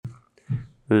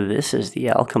This is the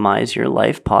Alchemize Your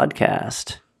Life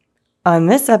podcast. On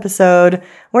this episode,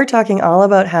 we're talking all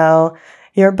about how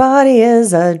your body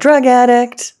is a drug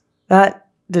addict. That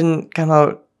didn't come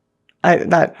out.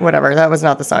 That was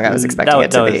not the song I was expecting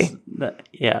it to be.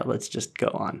 Let's just go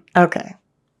on. Okay.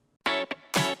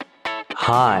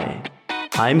 Hi,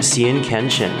 I'm Cian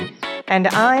Kenshin. And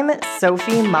I'm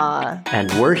Sophie Ma. And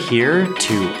we're here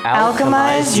to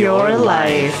Alchemize your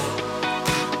life.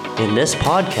 In this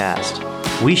podcast,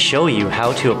 we show you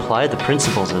how to apply the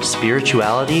principles of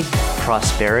spirituality,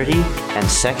 prosperity, and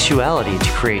sexuality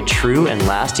to create true and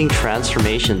lasting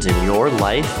transformations in your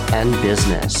life and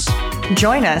business.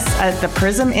 Join us at the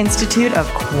Prism Institute of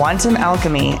Quantum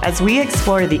Alchemy as we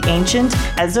explore the ancient,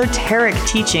 esoteric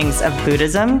teachings of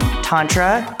Buddhism,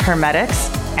 Tantra,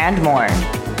 Hermetics, and more.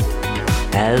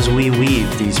 As we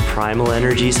weave these primal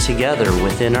energies together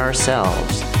within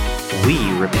ourselves,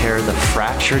 we repair the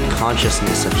fractured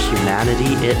consciousness of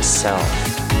humanity itself.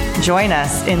 Join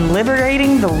us in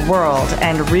liberating the world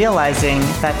and realizing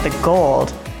that the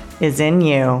gold is in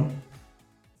you.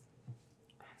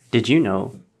 Did you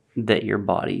know that your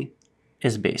body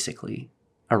is basically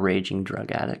a raging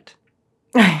drug addict?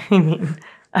 I mean,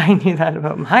 I knew that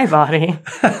about my body.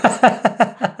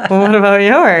 What about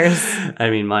yours?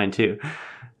 I mean, mine too.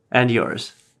 And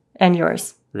yours. And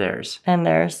yours. Theirs. And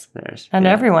theirs. Theirs. And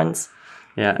yeah. Everyone's.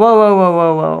 Yeah.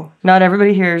 Whoa. Not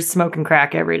everybody here is smoking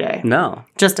crack every day. No.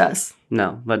 Just us.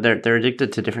 No, but they're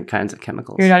addicted to different kinds of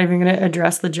chemicals. You're not even going to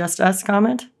address the just us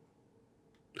comment?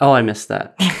 Oh, I missed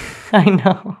that. I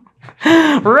know.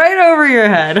 Right over your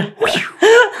head.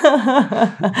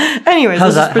 Anyways,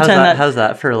 let's just pretend that. How's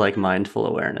that for like mindful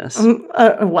awareness?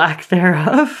 Lack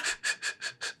thereof.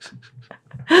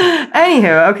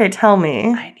 Anywho, okay, tell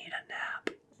me. I need a nap.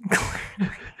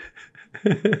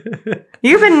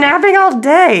 You've been napping all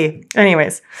day.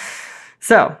 Anyways,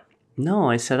 so. No,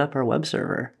 I set up our web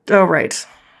server. Oh, right.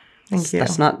 Thank you.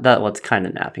 That's not what's kind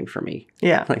of napping for me.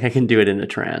 Yeah. Like I can do it in a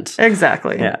trance.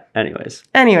 Exactly. Yeah. Anyways,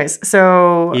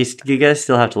 so. You guys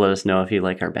still have to let us know if you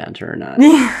like our banter or not.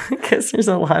 Because there's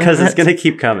a lot of Because it's going to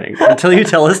keep coming until you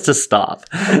tell us to stop.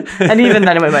 And even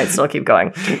then we might still keep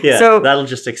going. Yeah. So, that'll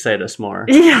just excite us more.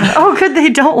 Yeah. Oh, good. They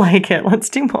don't like it. Let's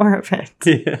do more of it.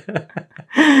 Yeah.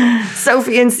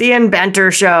 Sophie and Cian banter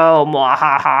show.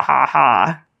 Mwahahaha.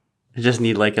 I just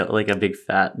need like a big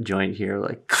fat joint here.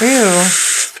 Like. Ew.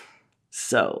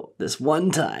 So, this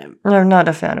one time. I'm not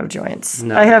a fan of joints.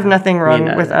 No, I have nothing wrong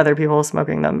neither. with other people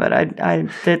smoking them, but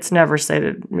it's never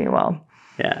sated me well.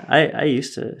 Yeah, I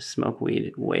used to smoke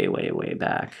weed way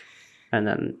back. And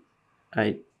then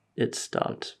it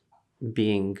stopped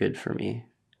being good for me.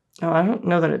 Oh, I don't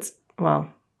know that it's,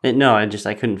 well. I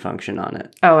couldn't function on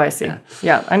it. Oh, I see.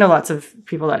 Yeah, I know lots of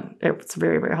people that it's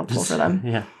very, very helpful for them.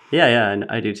 Yeah, and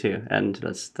I do too. And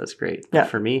that's great. Yeah.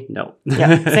 But for me, no.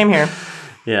 Yeah, same here.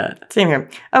 Yeah. Same here.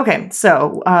 Okay,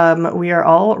 so we are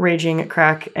all raging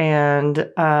crack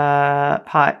and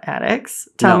pot addicts.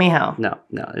 Tell me how. No.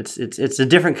 It's a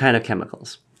different kind of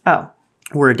chemicals. Oh.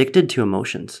 We're addicted to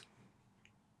emotions.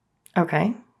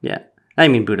 Okay. Yeah. I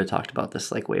mean, Buddha talked about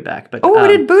this like way back. But what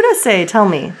did Buddha say? Tell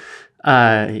me.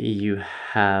 You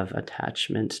have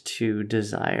attachment to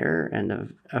desire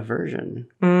and aversion.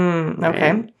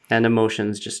 Okay. Right? And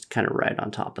emotions just kind of right on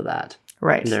top of that.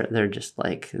 Right. They're just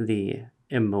like the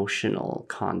emotional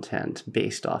content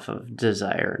based off of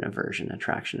desire and aversion,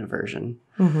 attraction, aversion.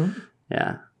 Mm-hmm.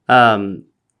 Yeah.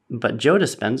 But Joe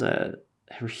Dispenza,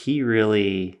 he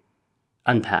really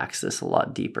unpacks this a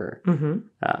lot deeper.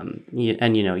 Mm-hmm.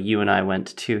 You and I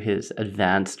went to his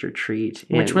advanced retreat,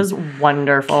 which was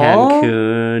wonderful.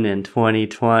 Cancun in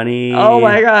 2020. Oh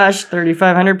my gosh,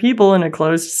 3,500 people in a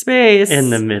closed space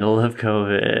in the middle of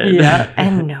COVID. Yeah,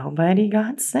 and nobody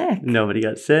got sick. Nobody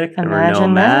got sick. There were no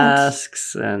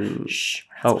masks, and shh.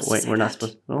 We're not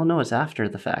supposed. Oh no, it's after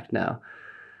the fact now.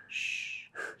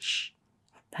 Shh.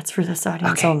 That's for this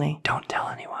audience only. Don't tell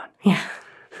anyone. Yeah.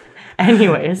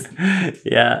 Anyways.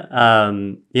 Yeah.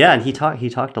 And he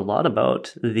talked a lot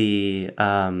about the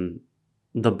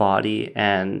body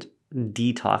and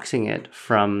detoxing it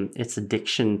from its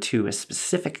addiction to a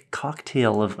specific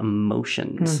cocktail of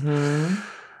emotions. Mm-hmm.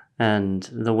 And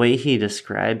the way he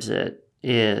describes it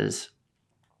is,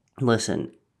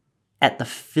 listen, at the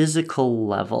physical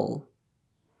level,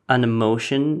 an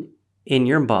emotion in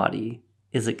your body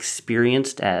is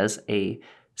experienced as a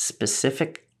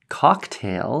specific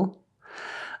cocktail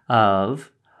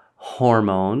of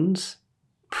hormones,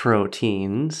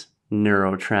 proteins,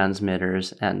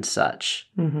 neurotransmitters and such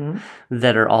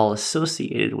that are all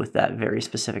associated with that very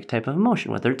specific type of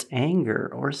emotion, whether it's anger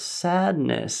or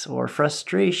sadness or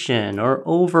frustration or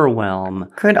overwhelm.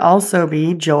 Could also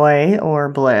be joy or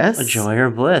bliss. Joy or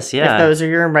bliss, yeah. If those are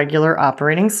your regular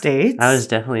operating states. I was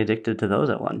definitely addicted to those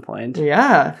at one point.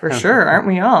 Yeah, for sure. Aren't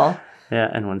we all? Yeah,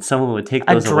 and when someone would take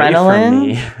those away Adrenaline. from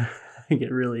me, I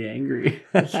get really angry.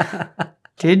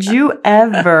 Did you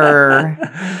ever?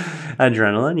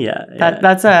 Adrenaline, yeah.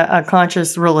 That's a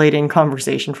conscious relating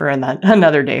conversation for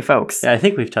another day, folks. Yeah, I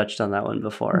think we've touched on that one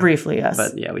before. Briefly, yes.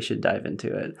 But yeah, we should dive into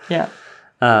it. Yeah.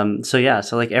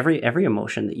 So like every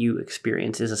emotion that you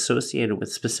experience is associated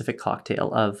with specific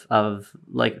cocktail of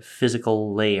like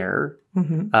physical layer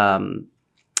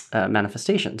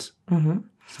manifestations. So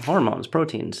hormones,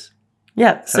 proteins.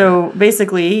 Yeah. So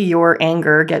basically, your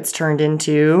anger gets turned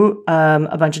into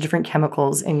a bunch of different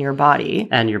chemicals in your body.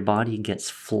 And your body gets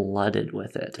flooded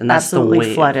with it. And that's Absolutely the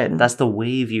wave. flooded. That's the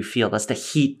wave you feel. That's the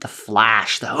heat, the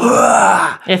flash,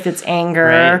 if it's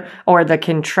anger or the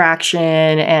contraction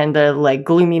and the like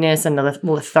gloominess and the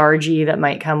lethargy that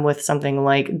might come with something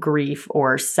like grief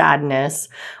or sadness,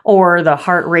 or the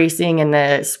heart racing and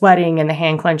the sweating and the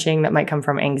hand clenching that might come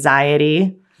from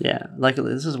anxiety. Yeah. Like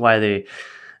this is why they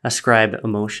ascribe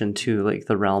emotion to like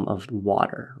the realm of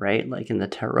water, right? Like in the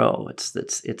tarot, it's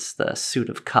the suit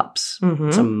of cups.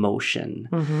 It's emotion.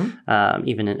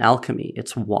 Even in alchemy,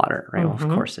 it's water, right? Well, of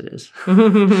course it is.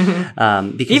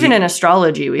 Because even in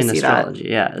astrology, we see astrology,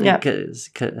 that. Yeah. Because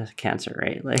Cancer,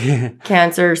 right? Like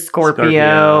Cancer,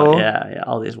 Scorpio. Yeah.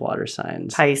 All these water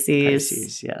signs.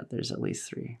 Pisces. Yeah. There's at least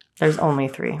 3. There's only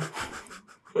 3.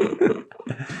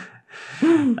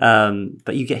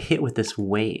 But you get hit with this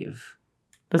wave.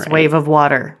 This wave of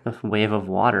water. A wave of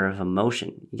water, of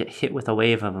emotion. You get hit with a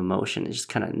wave of emotion. It just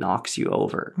kind of knocks you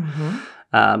over.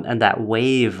 And that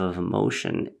wave of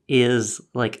emotion is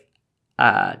like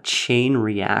a chain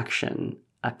reaction,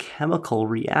 a chemical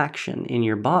reaction in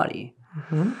your body.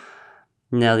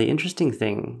 Now, the interesting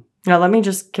thing... Now, can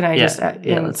I just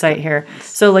insight here?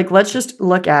 So, like, let's just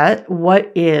look at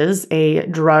what is a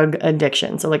drug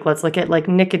addiction. So, like, let's look at, like,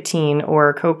 nicotine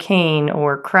or cocaine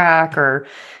or crack or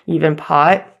even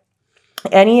pot.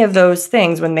 Any of those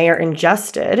things, when they are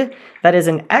ingested, that is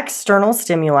an external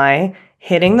stimuli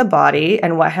hitting the body.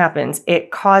 And what happens?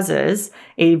 It causes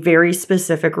a very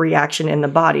specific reaction in the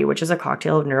body, which is a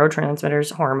cocktail of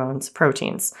neurotransmitters, hormones,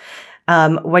 proteins.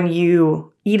 When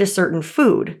you eat a certain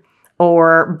food,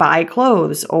 or buy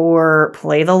clothes, or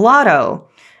play the lotto,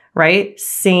 right?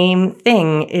 Same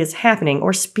thing is happening.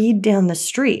 Or speed down the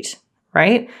street,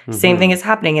 right? Same thing is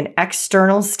happening. An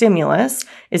external stimulus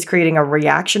is creating a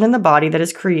reaction in the body that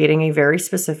is creating a very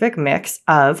specific mix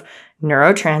of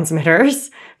neurotransmitters,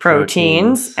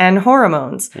 proteins, and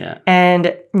hormones. Yeah.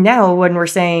 And now when we're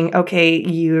saying, okay,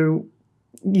 you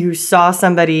saw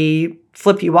somebody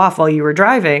flip you off while you were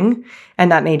driving,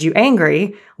 and that made you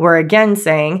angry, we're again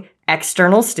saying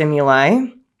external stimuli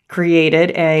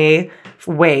created a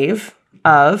wave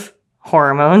of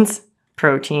hormones,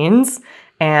 proteins,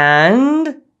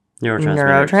 and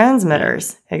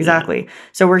neurotransmitters. Exactly. Yeah.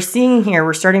 So we're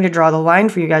starting to draw the line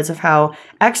for you guys of how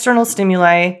external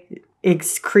stimuli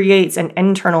creates an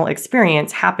internal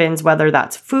experience, happens whether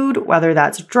that's food, whether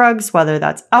that's drugs, whether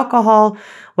that's alcohol,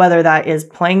 whether that is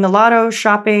playing the lotto,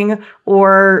 shopping,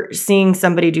 or seeing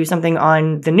somebody do something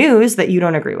on the news that you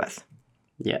don't agree with.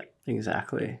 Yeah,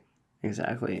 exactly.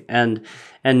 And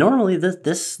normally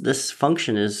this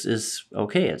function is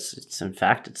okay. It's in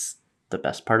fact it's the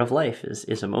best part of life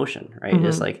is emotion, right?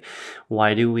 It's like,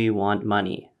 why do we want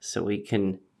money? So we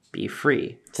can be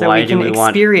free. So we can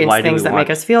experience things that make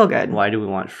us feel good. Why do we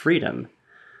want freedom?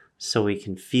 So we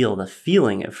can feel the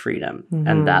feeling of freedom.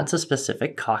 And that's a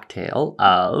specific cocktail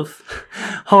of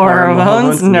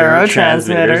hormones,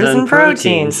 neurotransmitters, and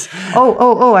proteins.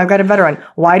 Oh, I've got a better one.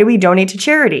 Why do we donate to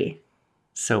charity?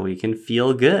 So we can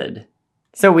feel good.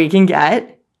 So we can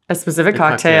get a specific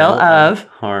cocktail of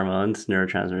hormones,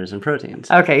 neurotransmitters, and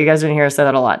proteins. Okay, you guys didn't hear us say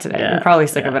that a lot today. Yeah, you're probably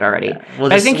sick of it already. Yeah.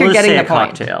 But I think you're getting the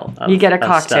point. You get a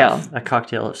cocktail. A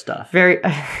cocktail of stuff.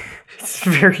 It's a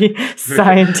very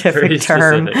scientific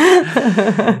term.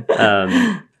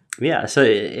 Yeah, so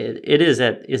it is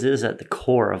at the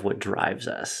core of what drives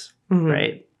us,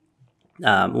 right?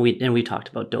 We talked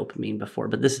about dopamine before,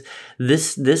 but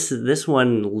this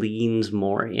one leans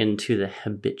more into the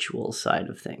habitual side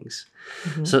of things.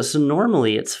 So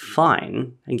normally it's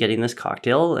fine in getting this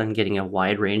cocktail and getting a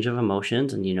wide range of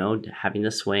emotions, and having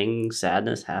the swing,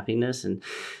 sadness, happiness, and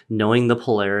knowing the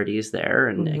polarities there,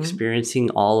 and experiencing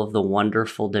all of the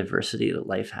wonderful diversity that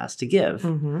life has to give.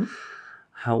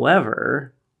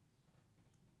 However,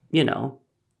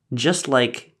 just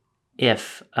like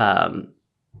if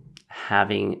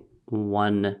having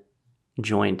one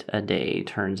joint a day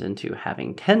turns into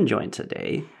having 10 joints a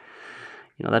day,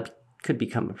 that could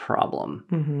become a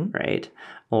problem, right?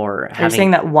 Or Are you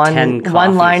saying that one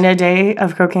line a day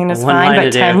of cocaine is fine,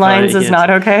 but 10 lines is not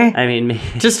okay? I mean,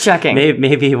 just checking.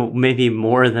 Maybe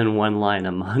more than one line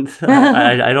a month.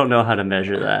 I don't know how to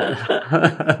measure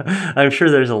that. I'm sure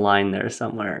there's a line there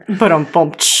somewhere.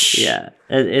 But yeah,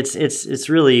 it's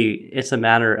really a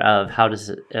matter of how does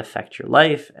it affect your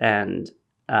life, and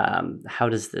how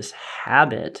does this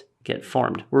habit get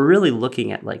formed. We're really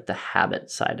looking at like the habit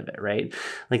side of it, right?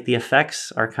 Like the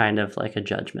effects are kind of like a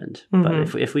judgment.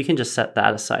 But if we can just set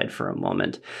that aside for a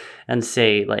moment and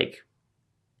say, like,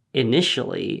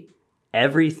 initially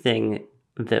everything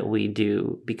that we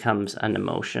do becomes an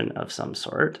emotion of some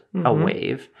sort, a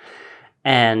wave,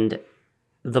 and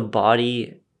the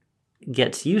body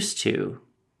gets used to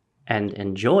and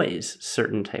enjoys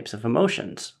certain types of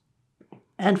emotions.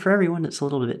 And for everyone, it's a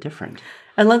little bit different.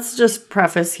 And let's just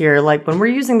preface here, like when we're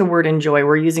using the word enjoy,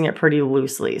 we're using it pretty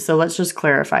loosely. So let's just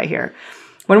clarify here.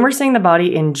 When we're saying the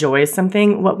body enjoys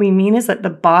something, what we mean is that the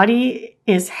body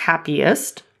is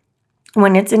happiest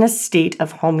when it's in a state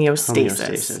of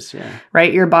homeostasis,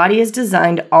 right? Your body is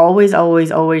designed always,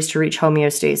 always, always to reach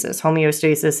homeostasis.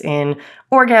 Homeostasis in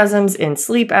orgasms, in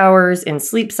sleep hours, in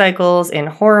sleep cycles, in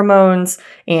hormones,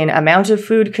 in amount of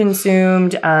food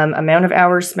consumed, amount of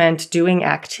hours spent doing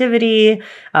activity,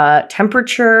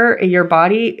 temperature. Your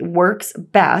body works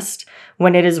best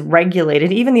when it is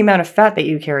regulated. Even the amount of fat that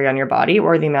you carry on your body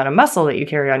or the amount of muscle that you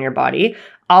carry on your body,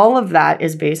 all of that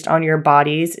is based on your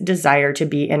body's desire to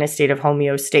be in a state of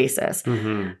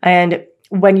homeostasis. And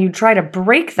when you try to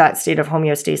break that state of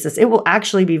homeostasis, it will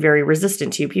actually be very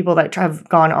resistant to you. People that have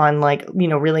gone on like,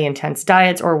 really intense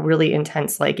diets or really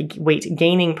intense like weight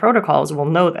gaining protocols will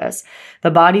know this.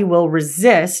 The body will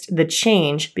resist the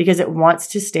change because it wants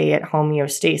to stay at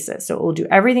homeostasis. So it will do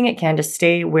everything it can to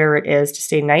stay where it is, to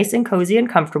stay nice and cozy and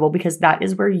comfortable, because that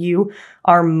is where you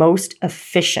are most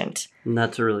efficient. And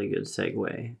that's a really good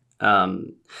segue.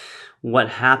 What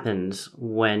happens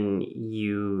when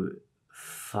you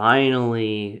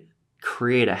finally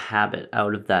create a habit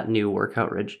out of that new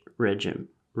workout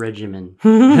regimen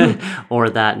or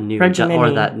that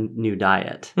new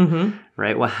diet,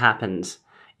 right? What happens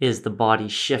is the body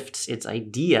shifts its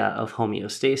idea of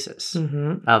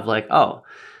homeostasis, of like, oh,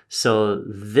 so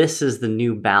this is the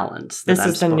new balance. This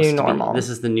is the new normal. This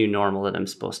is the new normal that I'm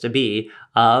supposed to be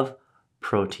of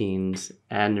proteins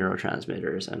and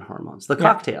neurotransmitters and hormones. The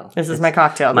cocktail. This is my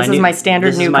cocktail. This is my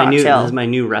standard new cocktail. This is my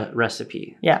new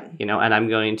recipe. Yeah. And I'm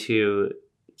going to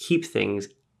keep things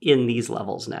in these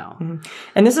levels now.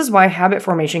 And this is why habit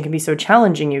formation can be so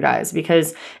challenging, you guys,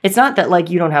 because it's not that like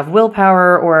you don't have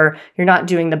willpower or you're not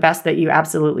doing the best that you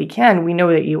absolutely can. We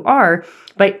know that you are,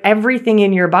 but everything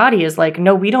in your body is like,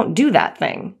 no, we don't do that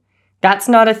thing. That's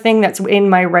not a thing that's in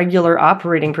my regular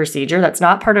operating procedure. That's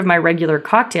not part of my regular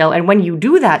cocktail. And when you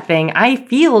do that thing, I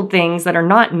feel things that are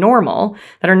not normal,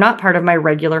 that are not part of my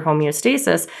regular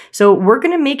homeostasis. So we're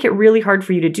going to make it really hard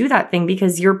for you to do that thing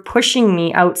because you're pushing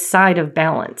me outside of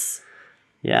balance.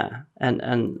 Yeah.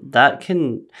 And that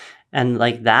can, and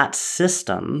like that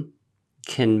system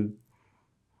can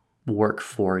work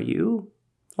for you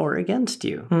or against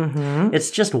you.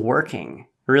 It's just working.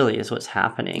 Really is what's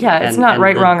happening. Yeah, it's not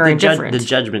right, wrong, or indifferent. The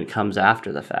judgment comes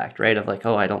after the fact, right? Of like,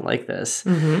 oh, I don't like this.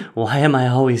 Why am I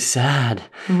always sad?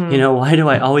 Why do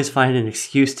I always find an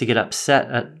excuse to get upset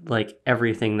at like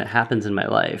everything that happens in my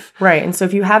life? Right. And so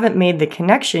if you haven't made the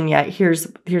connection yet, here's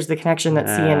the connection that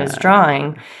Cian is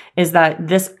drawing, is that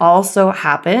this also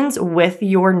happens with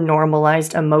your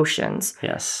normalized emotions.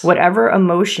 Yes. Whatever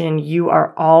emotion you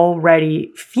are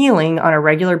already feeling on a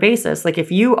regular basis, like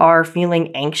if you are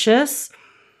feeling anxious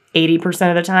 80%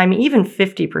 of the time, even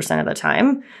 50% of the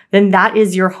time, then that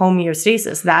is your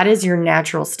homeostasis. That is your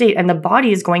natural state. And the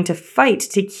body is going to fight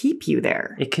to keep you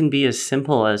there. It can be as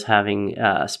simple as having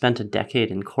spent a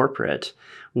decade in corporate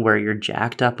where you're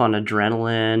jacked up on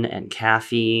adrenaline and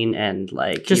caffeine and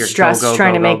like just stressed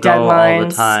trying to make deadlines all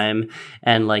the time.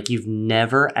 And like you've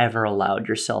never, ever allowed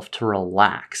yourself to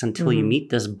relax until you meet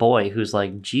this boy who's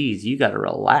like, geez, you got to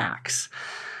relax.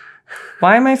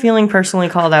 Why am I feeling personally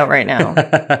called out right now?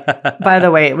 By the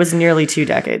way, it was nearly 2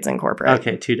 decades in corporate.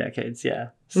 Okay, 2 decades, yeah.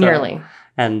 So, nearly.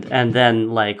 And then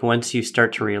like once you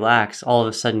start to relax, all of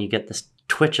a sudden you get this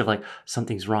twitch of like,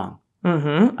 something's wrong.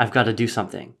 I've got to do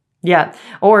something. Yeah.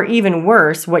 Or even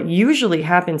worse, what usually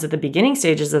happens at the beginning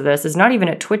stages of this is not even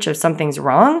a twitch of something's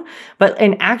wrong, but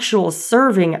an actual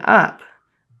serving up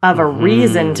of a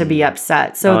reason to be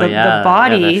upset. So the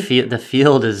body... the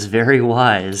field is very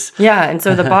wise. Yeah, and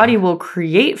so the body will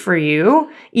create for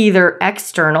you either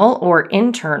external or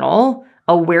internal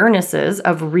awarenesses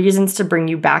of reasons to bring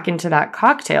you back into that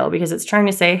cocktail, because it's trying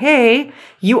to say, hey,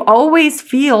 you always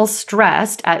feel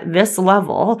stressed at this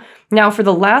level. Now, for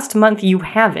the last month, you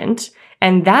haven't,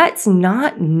 and that's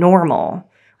not normal.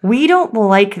 We don't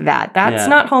like that. That's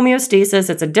not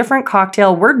homeostasis. It's a different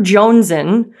cocktail. We're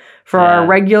jonesing for our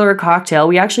regular cocktail.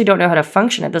 We actually don't know how to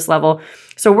function at this level.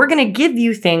 So we're going to give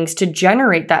you things to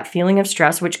generate that feeling of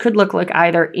stress, which could look like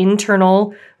either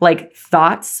internal, like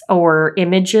thoughts or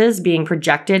images being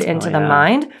projected into the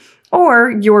mind,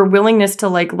 or your willingness to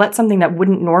like let something that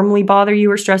wouldn't normally bother you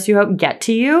or stress you out get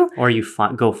to you. Or you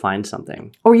go find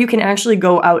something. Or you can actually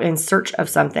go out in search of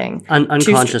something.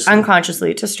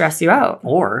 Unconsciously to stress you out.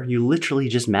 Or you literally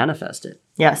just manifest it.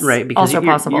 Yes. Right? Because also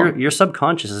possible. Your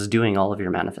subconscious is doing all of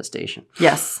your manifestation.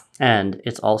 Yes. And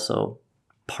it's also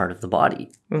part of the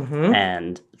body. Mm-hmm.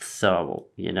 And so,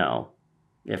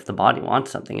 if the body wants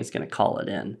something, it's going to call it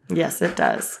in. Yes, it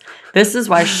does. This is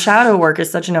why shadow work is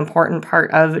such an important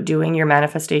part of doing your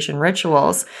manifestation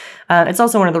rituals. It's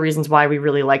also one of the reasons why we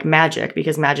really like magic,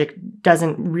 because magic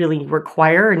doesn't really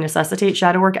require or necessitate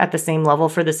shadow work at the same level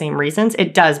for the same reasons.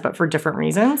 It does, but for different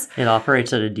reasons. It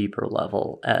operates at a deeper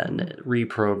level and it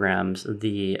reprograms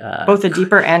the... both a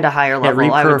deeper and a higher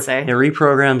level, I would say. It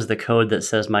reprograms the code that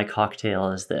says my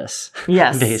cocktail is this.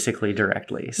 Yes. Basically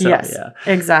directly. So, yes,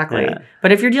 exactly. Yeah.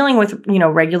 But if you're dealing with,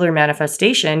 regular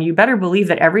manifestation, you better believe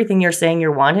that everything you're saying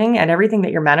you're wanting and everything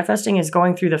that you're manifesting is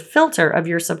going through the filter of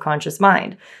your subconscious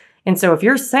mind. And so if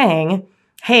you're saying,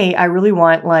 hey, I really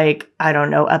want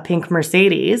a pink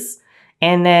Mercedes,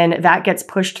 and then that gets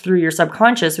pushed through your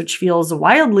subconscious, which feels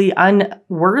wildly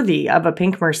unworthy of a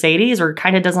pink Mercedes or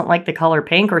kind of doesn't like the color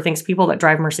pink or thinks people that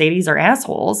drive Mercedes are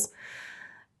assholes,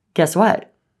 guess what?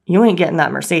 You ain't getting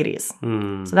that Mercedes.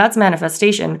 So that's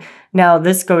manifestation. Now,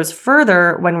 this goes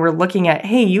further when we're looking at,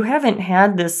 hey, you haven't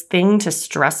had this thing to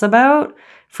stress about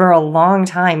for a long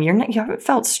time. You haven't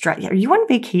felt stressed. Are you on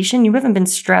vacation? You haven't been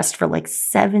stressed for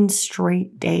 7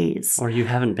 straight days. Or you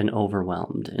haven't been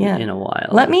overwhelmed in a while.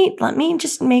 Let me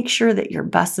just make sure that your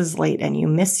bus is late and you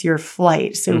miss your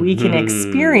flight so we can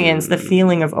experience the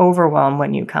feeling of overwhelm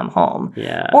when you come home.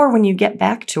 Yeah. Or when you get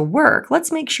back to work.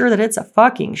 Let's make sure that it's a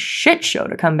fucking shit show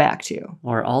to come back to.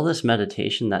 Or all this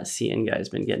meditation that CN guy's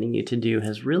been getting you to do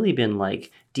has really been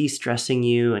de-stressing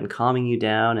you and calming you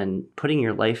down and putting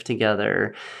your life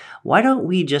together. Why don't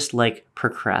we just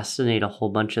procrastinate a whole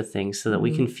bunch of things so that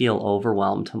we can feel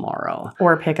overwhelmed tomorrow?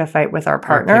 Or pick a fight with our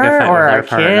partner or our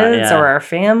kids or our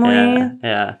family.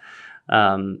 Yeah.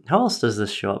 How else does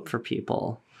this show up for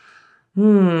people?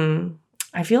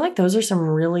 I feel like those are some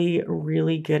really,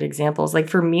 really good examples.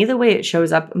 For me, the way it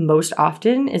shows up most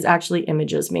often is actually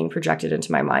images being projected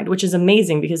into my mind, which is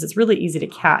amazing because it's really easy to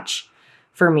catch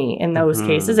for me in those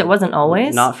cases. It wasn't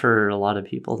always. Not for a lot of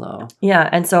people, though. Yeah.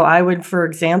 And so I would, for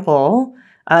example,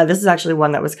 this is actually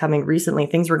one that was coming recently.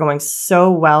 Things were going so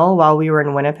well while we were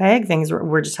in Winnipeg.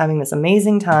 We're just having this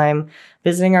amazing time,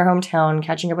 visiting our hometown,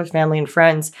 catching up with family and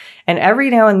friends. And every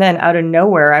now and then, out of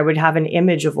nowhere, I would have an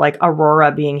image of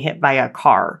Aurora being hit by a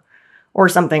car or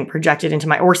something projected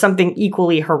into or something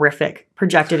equally horrific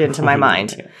projected into my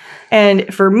mind.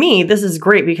 And for me, this is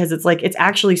great because it's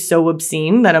actually so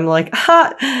obscene that I'm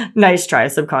nice try,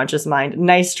 subconscious mind.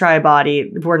 Nice try, body.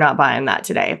 We're not buying that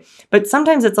today. But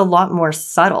sometimes it's a lot more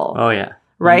subtle. Oh, yeah.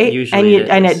 Right?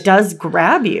 And it does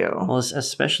grab you. Well,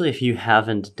 especially if you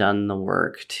haven't done the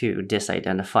work to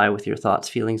disidentify with your thoughts,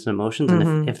 feelings, and emotions.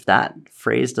 And if that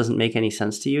phrase doesn't make any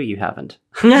sense to you, you haven't.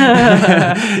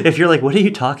 If you're what are you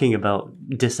talking about?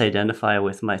 Disidentify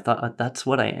with my thought. That's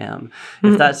what I am.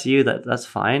 If that's you, that's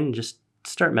fine. Just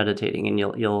start meditating and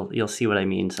you'll see what I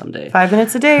mean someday. 5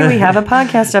 minutes a day. We have a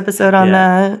podcast episode on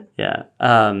that. Yeah.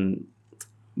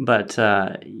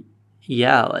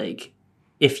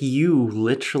 If you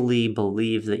literally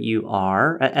believe that you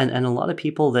are, and a lot of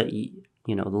people that, the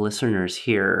listeners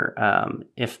here,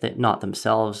 if they not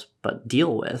themselves, but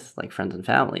deal with, friends and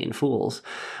family and fools.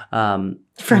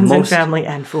 Friends and family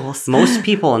and fools. Most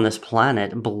people on this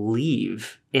planet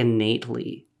believe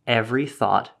innately every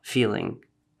thought, feeling,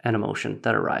 and emotion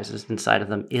that arises inside of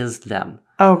them is them.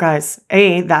 Oh, guys,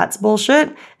 that's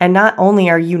bullshit. And not only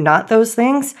are you not those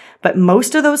things, but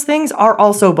most of those things are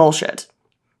also bullshit.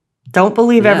 Don't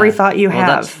believe every thought you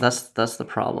have. That's the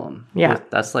problem. Yeah.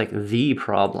 That's the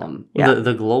problem. Yeah.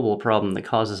 The global problem that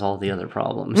causes all the other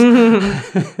problems.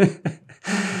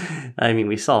 I mean,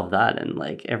 we solve that and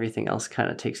everything else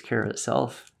kind of takes care of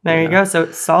itself. There you go.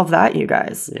 So solve that, you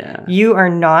guys. Yeah. You are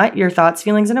not your thoughts,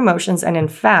 feelings, and emotions. And in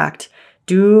fact,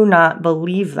 Do not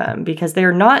believe them, because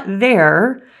they're not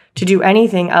there to do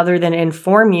anything other than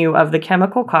inform you of the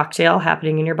chemical cocktail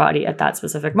happening in your body at that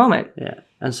specific moment. Yeah.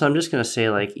 And so I'm just going to say,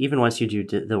 like, even once you do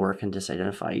the work and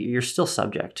disidentify, you're still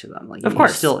subject to them. Like, of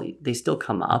course. They still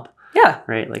come up. Yeah.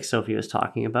 Right. Like Sophie was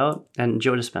talking about. And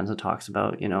Joe Dispenza talks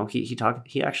about, you know, he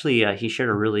shared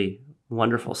a really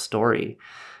wonderful story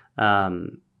at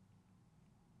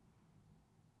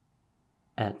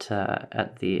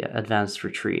the advanced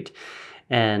retreat.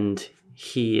 And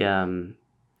he,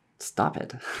 stop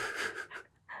it.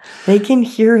 They can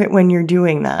hear it when you're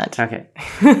doing that. Okay.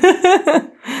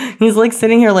 He's like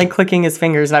sitting here like clicking his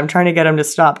fingers, and I'm trying to get him to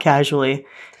stop casually,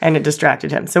 and it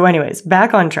distracted him. So anyways,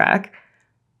 back on track.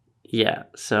 Yeah.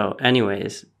 So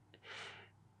anyways,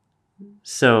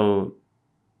 so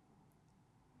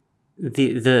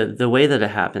the way that it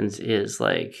happens is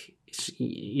like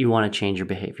you want to change your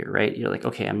behavior, right? You're like,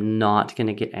 okay, I'm not going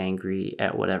to get angry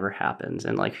at whatever happens.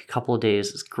 And like a couple of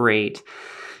days is great.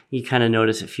 You kind of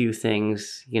notice a few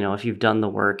things, you know, if you've done the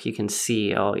work, you can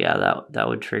see, oh yeah, that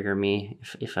would trigger me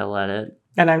if I let it.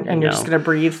 And you're just going to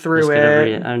breathe through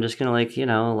it. I'm just going to like, you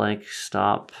know, like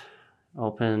stop,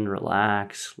 open,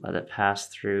 relax, let it pass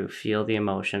through, feel the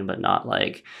emotion, but not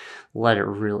like let it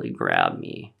really grab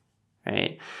me.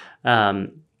 Right.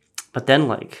 But then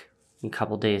like a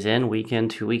couple days in, week in,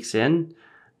 2 weeks in,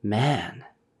 man,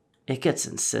 it gets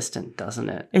insistent, doesn't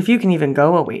it? If you can even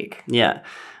go a week. Yeah.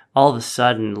 All of a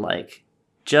sudden, like,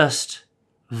 just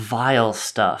vile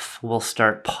stuff will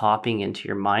start popping into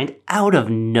your mind out of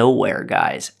nowhere,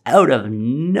 guys. Out of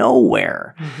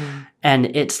nowhere. Mm-hmm.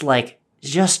 And it's like,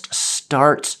 just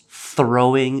starts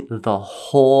throwing the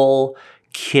whole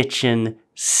kitchen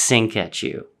sink at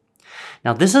you.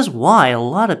 Now, this is why a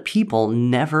lot of people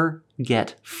never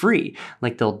get free.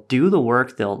 Like, they'll do the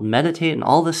work, they'll meditate and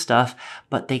all this stuff,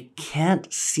 but they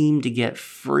can't seem to get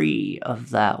free of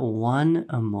that one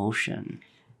emotion.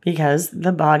 Because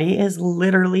the body is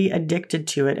literally addicted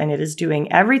to it, and it is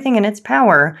doing everything in its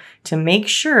power to make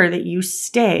sure that you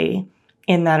stay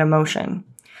in that emotion.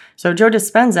 So Joe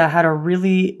Dispenza had a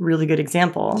really, really good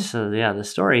example. So yeah, the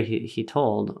story he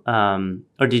told,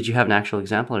 or did you have an actual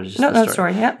example or just no, the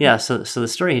story? Yeah. Yeah. So the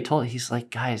story he told, he's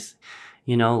like, guys,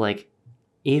 you know, like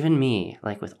even me,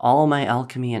 like with all my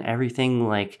alchemy and everything,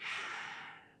 like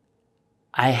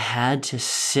I had to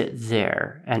sit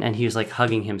there and he was like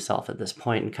hugging himself at this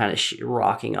point and kind of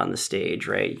rocking on the stage,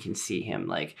 right? You can see him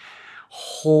like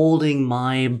holding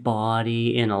my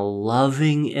body in a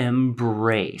loving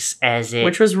embrace as it,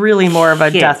 which was really more of a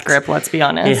death grip, let's be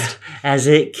honest. As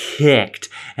it kicked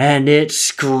and it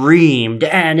screamed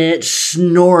and it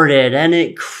snorted and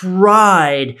it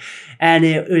cried and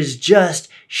it was just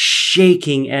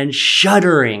shaking and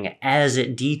shuddering as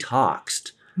it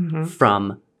detoxed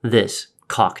from this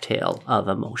cocktail of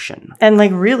emotion. And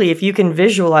like really, if you can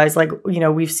visualize, like, you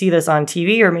know, we see this on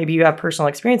TV or maybe you have personal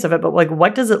experience of it, but like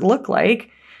what does it look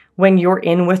like when you're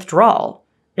in withdrawal?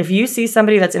 If you see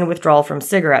somebody that's in withdrawal from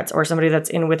cigarettes or somebody that's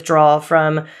in withdrawal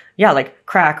from, like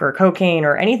crack or cocaine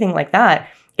or anything like that,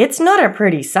 it's not a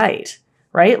pretty sight,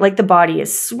 right? Like the body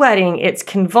is sweating, it's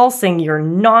convulsing, you're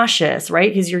nauseous,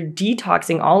 right? Because you're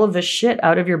detoxing all of the shit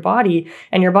out of your body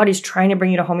and your body's trying to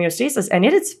bring you to homeostasis and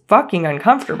it is fucking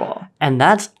uncomfortable. And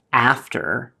that's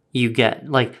after you get,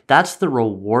 like, that's the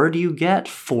reward you get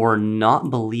for not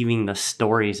believing the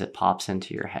stories it pops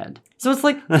into your head. So it's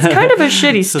like, it's kind of a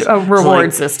shitty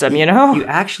reward system, you know? You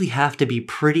actually have to be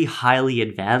pretty highly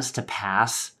advanced to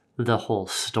pass the whole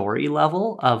story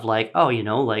level of like, oh, you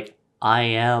know, like, I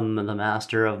am the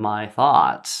master of my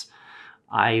thoughts.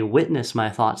 I witness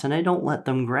my thoughts and I don't let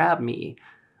them grab me.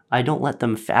 I don't let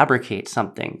them fabricate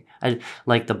something.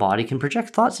 Like the body can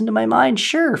project thoughts into my mind.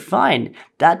 Sure, fine.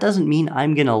 That doesn't mean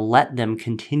I'm going to let them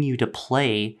continue to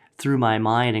play through my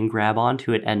mind and grab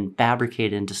onto it and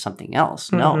fabricate it into something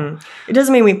else. No. It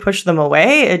doesn't mean we push them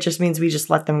away. It just means we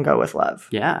just let them go with love.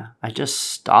 Yeah. I just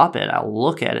stop it. I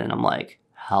look at it and I'm like,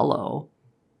 hello,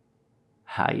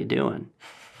 how you doing?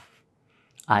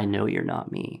 I know you're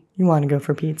not me. You want to go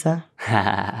for pizza?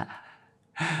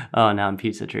 Oh, now I'm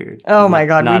pizza triggered. Oh my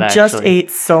God, we just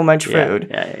ate so much food.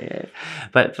 Yeah.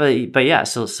 But yeah,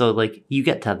 so like you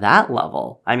get to that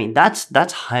level. I mean,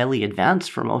 that's highly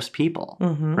advanced for most people,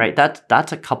 right?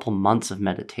 That's a couple months of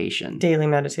meditation. Daily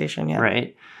meditation, yeah.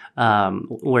 Right?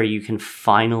 Where you can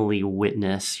finally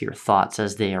witness your thoughts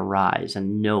as they arise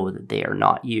and know that they are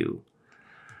not you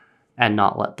and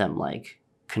not let them like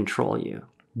control you.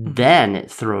 Then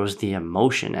it throws the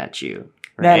emotion at you,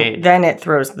 right? Then it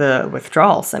throws the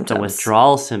withdrawal symptoms. The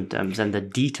withdrawal symptoms and the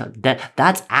detox.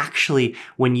 That's actually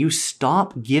when you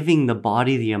stop giving the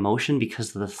body the emotion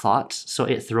because of the thoughts. So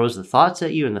it throws the thoughts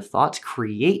at you, and the thoughts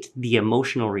create the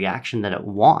emotional reaction that it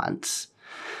wants.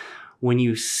 When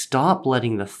you stop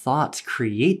letting the thoughts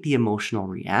create the emotional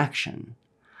reaction,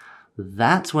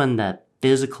 that's when that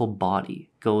physical body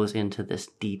goes into this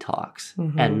detox.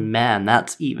 And man,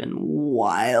 that's even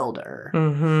wilder.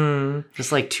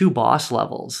 Just like 2 boss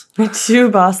levels.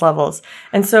 2 boss levels.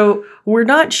 And so we're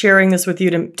not sharing this with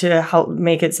you to help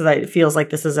make it so that it feels like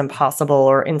this is impossible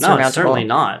or insurmountable. No, certainly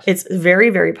not. It's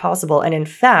very, very possible. And in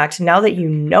fact, now that you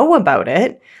know about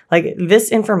it, like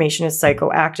this information is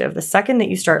psychoactive. The second that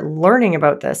you start learning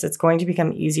about this, it's going to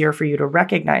become easier for you to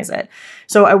recognize it.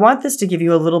 So I want this to give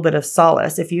you a little bit of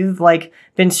solace. If you've like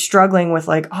been struggling with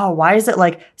like, oh, why is it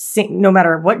like no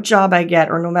matter what job I get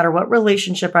or no matter what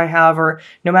relationship I have or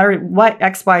no matter what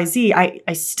XYZ,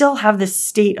 I still have this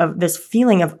state of this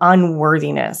feeling of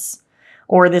unworthiness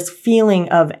or this feeling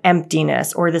of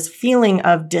emptiness or this feeling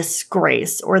of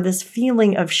disgrace or this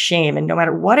feeling of shame. And no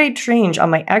matter what I change on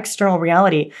my external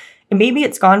reality, and maybe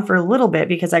it's gone for a little bit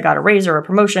because I got a raise or a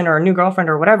promotion or a new girlfriend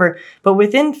or whatever, but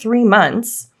within 3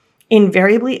 months,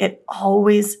 invariably, it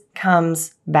always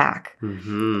comes back.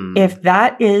 If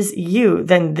that is you,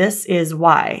 then this is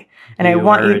why. And I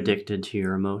want you addicted to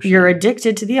your emotion. You're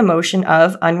addicted to the emotion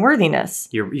of unworthiness.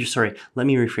 You're sorry. Let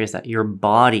me rephrase that. Your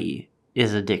body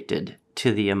is addicted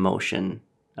to the emotion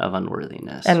of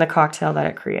unworthiness. And the cocktail that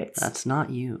it creates. That's not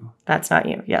you. That's not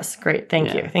you. Yes. Great.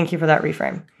 Thank you. Thank you for that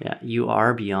reframe. Yeah. You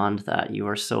are beyond that. You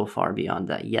are so far beyond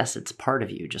that. Yes, it's part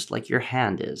of you, just like your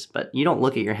hand is. But you don't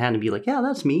look at your hand and be like, yeah,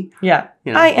 that's me. Yeah.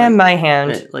 You know, I am my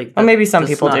hand. Well, maybe some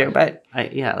people do, but...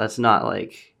 that's not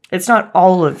like... It's not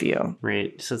all of you.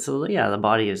 Right. So yeah, the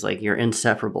body is like, you're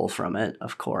inseparable from it,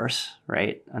 of course,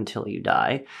 right? Until you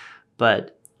die.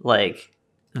 But like,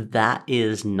 that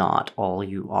is not all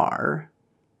you are.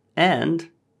 And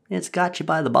it's got you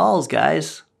by the balls,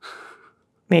 guys.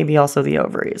 Maybe also the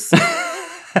ovaries.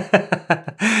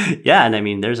 Yeah, and I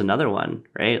mean, there's another one,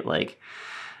 right? Like,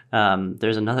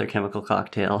 there's another chemical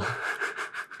cocktail.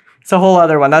 It's a whole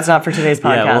other one. That's not for today's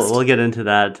podcast. Yeah, we'll get into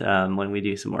that when we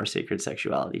do some more sacred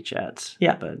sexuality chats.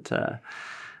 Yeah.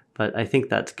 But I think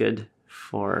that's good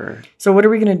for... So what are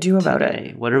we going to do about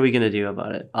it? What are we going to do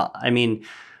about it? I mean,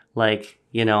 like,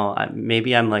 you know,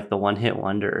 maybe I'm like the one-hit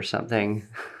wonder or something.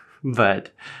 But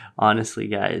honestly,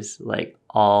 guys, like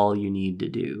all you need to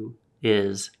do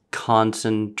is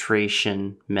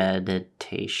concentration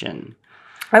meditation.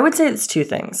 I would say it's 2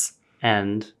 things.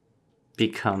 And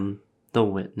become the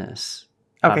witness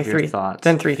of your 3 thoughts,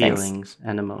 then 3 feelings, things.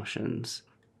 And emotions.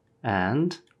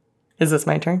 And? Is this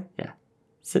my turn? Yeah.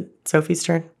 Is it Sophie's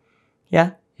turn?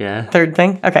 Yeah? Yeah. 3rd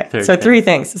thing? Okay. So 3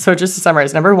 things. So just to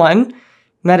summarize. Number 1,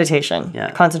 meditation.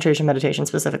 Yeah. Concentration meditation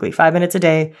specifically. 5 minutes a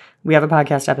day. We have a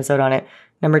podcast episode on it.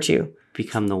 Number 2.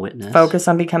 Become the witness. Focus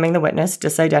on becoming the witness.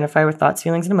 Disidentify with thoughts,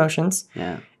 feelings, and emotions.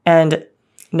 Yeah. And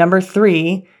number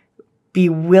 3, be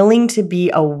willing to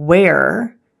be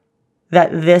aware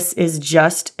that this is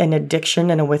just an addiction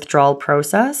and a withdrawal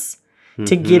process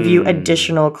to give you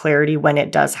additional clarity when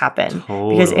it does happen.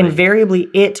 Totally. Because invariably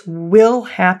it will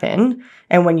happen.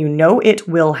 And when you know it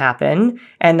will happen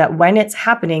and that when it's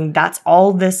happening, that's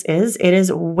all this is, it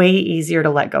is way easier to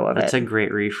let go of That's it. a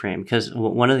great reframe because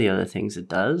one of the other things it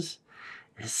does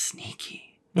is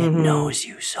sneaky. It knows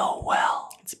you so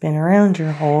well. It's been around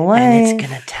your whole life. And it's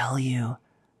going to tell you,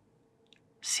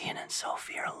 Cian and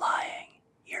Sophie are lying.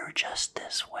 You're just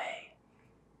this way.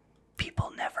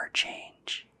 People never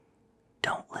change.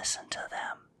 Don't listen to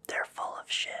them. They're full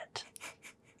of shit.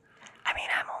 I mean,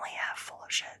 I'm only half full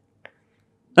of shit.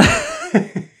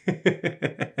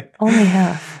 Only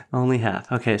half. Only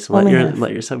half. Okay, so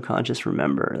let your subconscious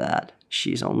remember that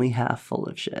she's only half full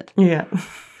of shit. Yeah.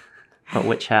 But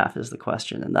which half is the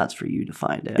question, and that's for you to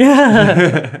find out.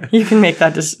 Yeah. You can make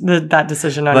that that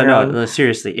decision on your own. No,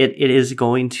 seriously, it is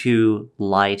going to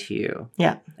lie to you.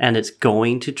 Yeah. And it's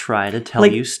going to try to tell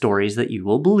you stories that you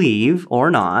will believe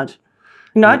or not.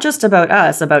 Not just about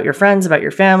us, about your friends, about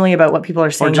your family, about what people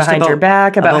are saying behind your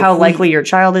back, about how likely your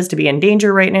child is to be in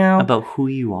danger right now. About who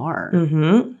you are.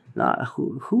 Not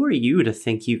who are you to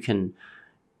think you can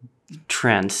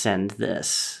transcend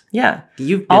this? Yeah.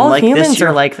 You've been all like humans this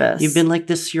are like this. You've been like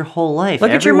this your whole life.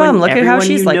 Look at your mom. Look at how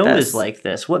she's like this. Is like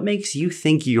this. What makes you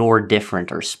think you're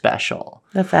different or special?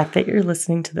 The fact that you're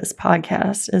listening to this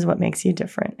podcast is what makes you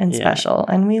different and special,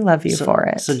 and we love you for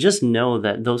it. So just know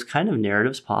that those kind of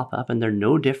narratives pop up, and they're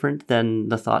no different than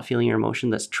the thought, feeling, or emotion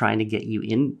that's trying to get you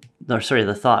in. Or sorry,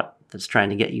 the thought, that's trying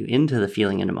to get you into the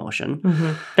feeling and emotion.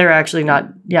 Mm-hmm. They're actually not,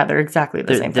 they're exactly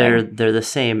the same thing. They're the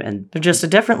same, and they're just a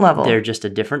different level. They're just a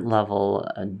different level,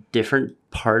 a different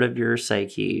part of your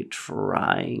psyche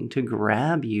trying to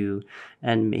grab you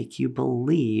and make you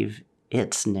believe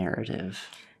its narrative.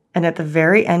 And at the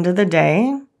very end of the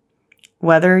day,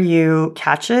 whether you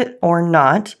catch it or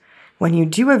not, when you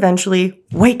do eventually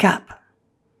wake up,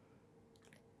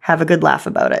 have a good laugh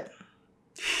about it.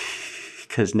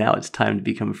 Because now it's time to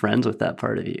become friends with that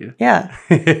part of you. Yeah.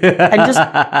 And just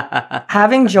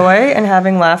having joy and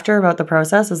having laughter about the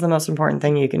process is the most important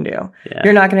thing you can do. Yeah.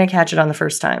 You're not going to catch it on the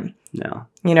first time. No.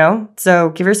 You know? So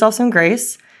give yourself some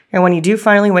grace. And when you do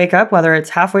finally wake up, whether it's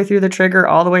halfway through the trigger,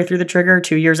 all the way through the trigger,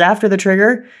 2 years after the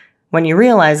trigger, when you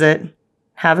realize it,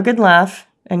 have a good laugh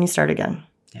and you start again.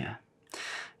 Yeah.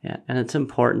 Yeah. And it's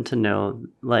important to know,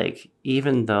 like,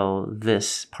 even though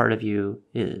this part of you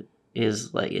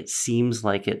is like, it seems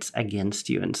like it's against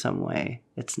you in some way,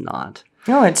 it's not.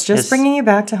 No, it's just bringing you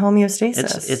back to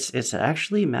homeostasis. It's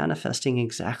actually manifesting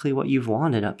exactly what you've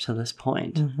wanted up to this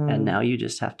point. Mm-hmm. And now you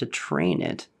just have to train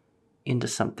it into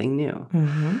something new.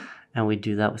 Mm-hmm. And we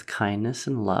do that with kindness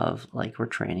and love, like we're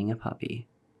training a puppy.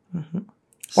 Mm-hmm.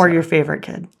 Or your favorite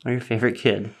kid. Or your favorite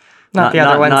kid. Not the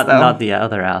other ones, though. Not the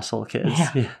other asshole kids.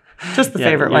 Yeah. Just the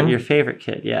favorite one. Your favorite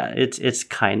kid. Yeah. It's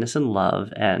kindness and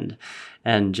love and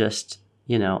just,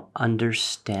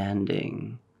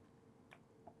 understanding.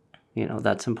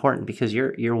 That's important because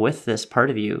you're with this part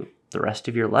of you the rest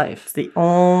of your life. It's the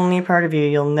only part of you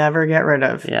you'll never get rid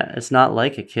of. Yeah. It's not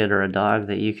like a kid or a dog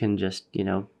that you can just,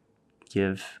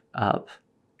 give up.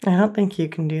 I don't think you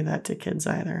can do that to kids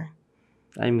either.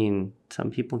 I mean, some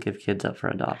people give kids up for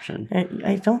adoption.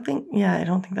 I don't think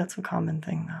that's a common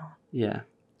thing, though. Yeah.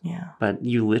 Yeah. But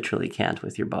you literally can't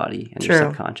with your body and True. your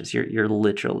subconscious. You're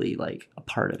literally like a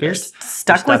part of You're it.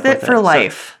 Stuck with it for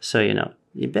life. So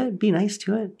you better be nice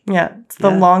to it. Yeah. It's the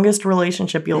longest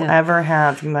relationship you'll ever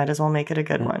have. You might as well make it a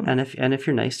good one. And if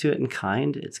you're nice to it and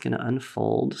kind, it's going to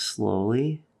unfold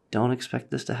slowly. Don't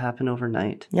expect this to happen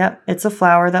overnight. Yeah. It's a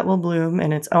flower that will bloom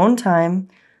in its own time.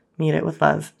 Meet it with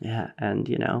love. Yeah. And,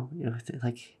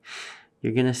 like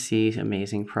you're going to see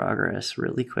amazing progress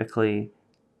really quickly.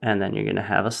 And then you're going to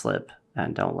have a slip.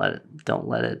 And don't let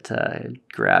it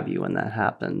grab you when that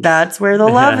happens. That's where the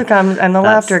love comes and the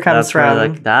laughter comes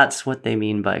from. That's what they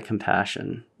mean by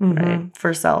compassion, right?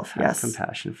 For self, Have yes.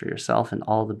 compassion for yourself and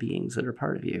all the beings that are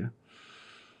part of you.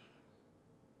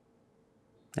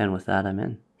 And with that, I'm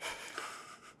in.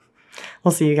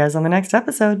 We'll see you guys on the next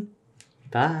episode.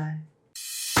 Bye.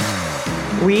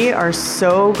 We are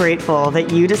so grateful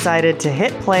that you decided to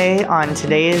hit play on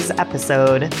today's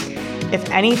episode. If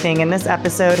anything in this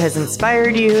episode has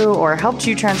inspired you or helped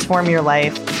you transform your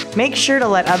life, make sure to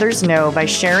let others know by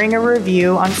sharing a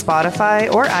review on Spotify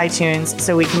or iTunes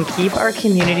so we can keep our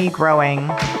community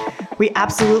growing. We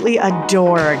absolutely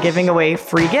adore giving away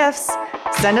free gifts.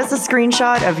 Send us a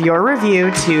screenshot of your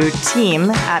review to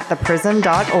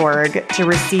team@theprism.org to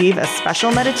receive a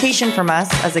special meditation from us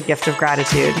as a gift of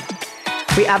gratitude.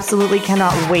 We absolutely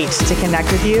cannot wait to connect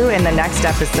with you in the next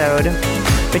episode.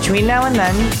 Between now and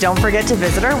then, don't forget to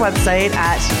visit our website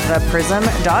at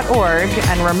theprism.org,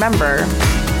 and remember,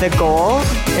 the goal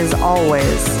is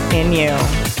always in you.